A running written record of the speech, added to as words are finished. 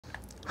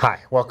Hi,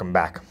 welcome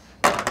back.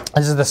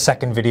 This is the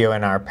second video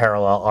in our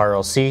Parallel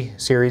RLC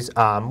series.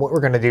 What we're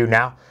going to do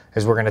now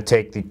is we're going to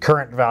take the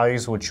current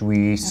values which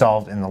we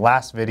solved in the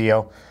last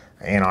video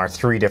in our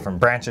three different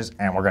branches,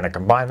 and we're going to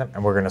combine them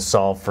and we're going to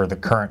solve for the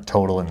current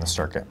total in the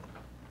circuit.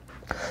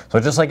 So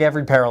just like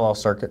every parallel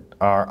circuit,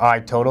 our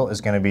I total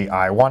is going to be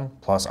I1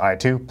 plus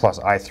I2 plus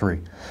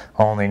I3.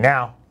 Only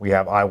now we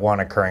have I1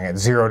 occurring at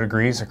 0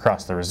 degrees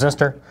across the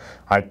resistor,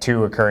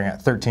 I2 occurring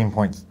at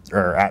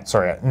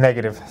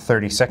negative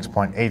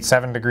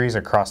 36.87 degrees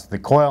across the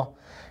coil,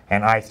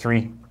 and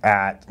I3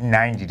 at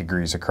 90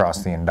 degrees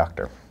across the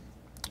inductor.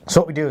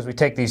 So what we do is we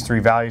take these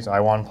three values,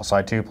 I1 plus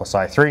I2 plus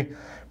I3,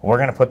 we're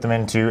going to put them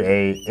into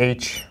a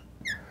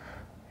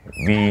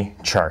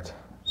HV chart.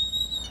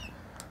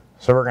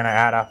 So we're going to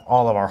add up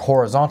all of our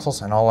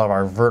horizontals and all of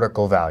our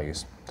vertical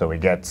values. So we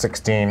get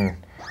 16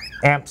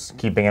 amps,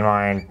 keeping in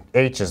mind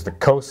H is the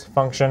cos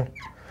function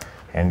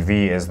and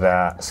V is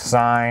the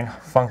sine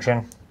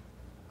function,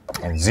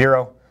 and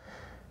 0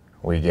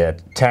 we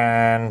get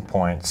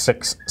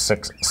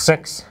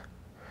 10.666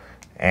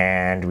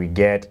 and we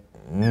get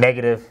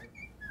negative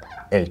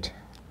 8.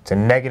 It's a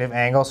negative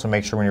angle, so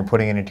make sure when you're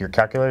putting it into your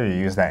calculator you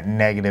use that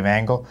negative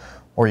angle,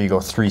 or you go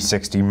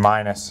 360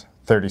 minus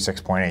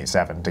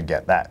 36.87 to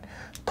get that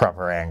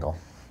proper angle.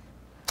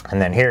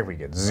 And then here we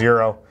get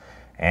 0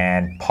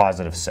 and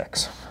positive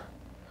 6.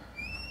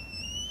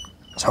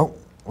 So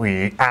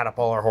we add up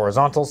all our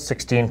horizontals,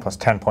 16 plus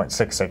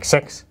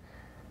 10.666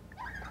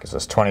 gives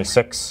us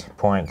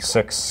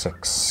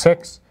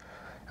 26.666.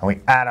 And we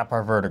add up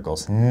our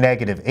verticals,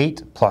 negative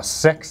 8 plus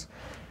 6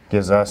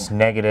 gives us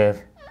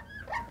negative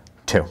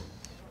 2.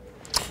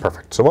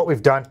 Perfect. So what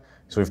we've done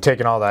is we've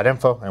taken all that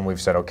info and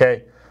we've said,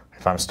 okay,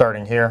 if I'm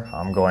starting here,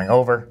 I'm going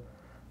over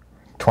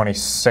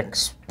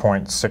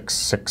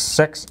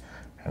 26.666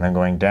 and then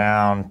going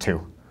down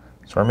 2.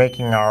 So we're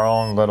making our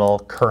own little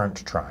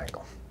current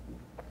triangle.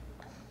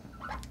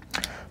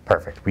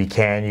 Perfect. We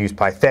can use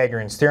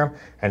Pythagorean's theorem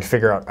and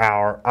figure out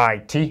our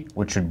IT,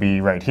 which would be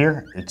right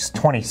here. It's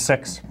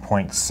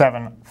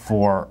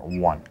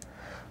 26.741.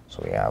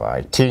 So we have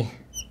IT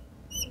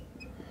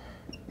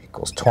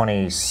equals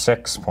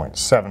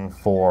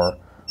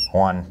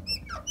 26.741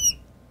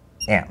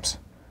 amps.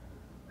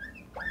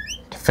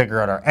 To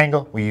figure out our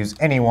angle, we use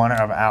any one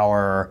of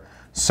our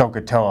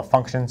SOHCAHTOA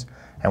functions,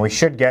 and we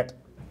should get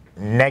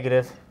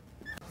negative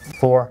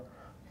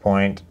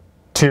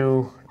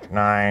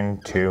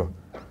 4.292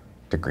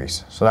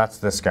 degrees. So that's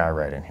this guy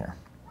right in here.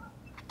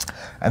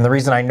 And the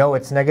reason I know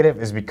it's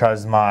negative is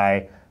because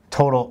my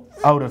total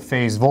out of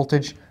phase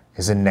voltage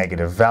is a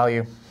negative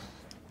value.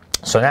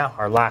 So now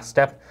our last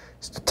step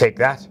is to take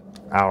that,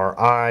 our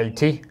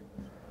IT,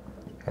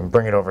 and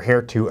bring it over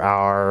here to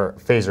our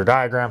phasor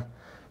diagram.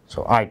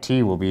 So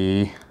IT will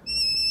be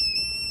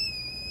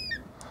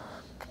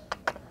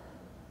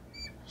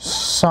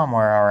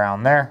somewhere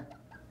around there.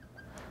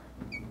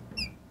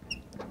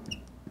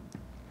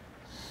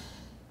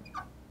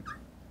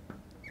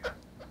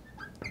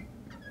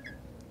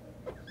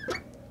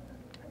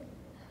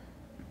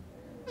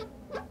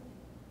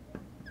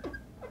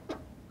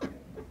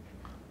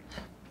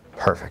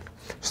 Perfect.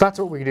 So that's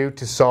what we do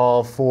to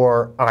solve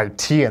for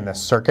IT in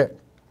this circuit.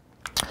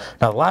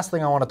 Now the last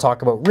thing I want to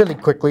talk about really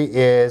quickly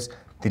is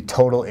the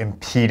total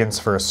impedance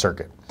for a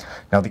circuit.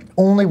 Now the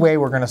only way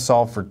we're going to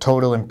solve for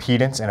total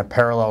impedance in a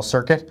parallel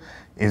circuit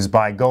is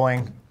by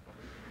going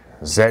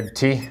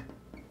ZT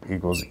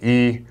equals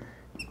ET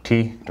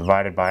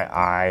divided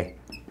by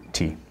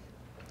IT.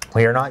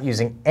 We are not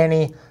using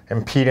any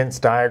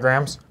impedance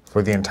diagrams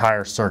for the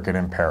entire circuit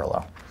in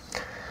parallel.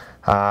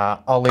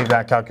 I'll leave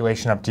that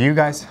calculation up to you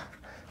guys.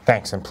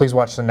 Thanks, and please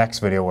watch the next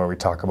video where we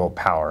talk about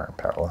power in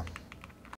parallel.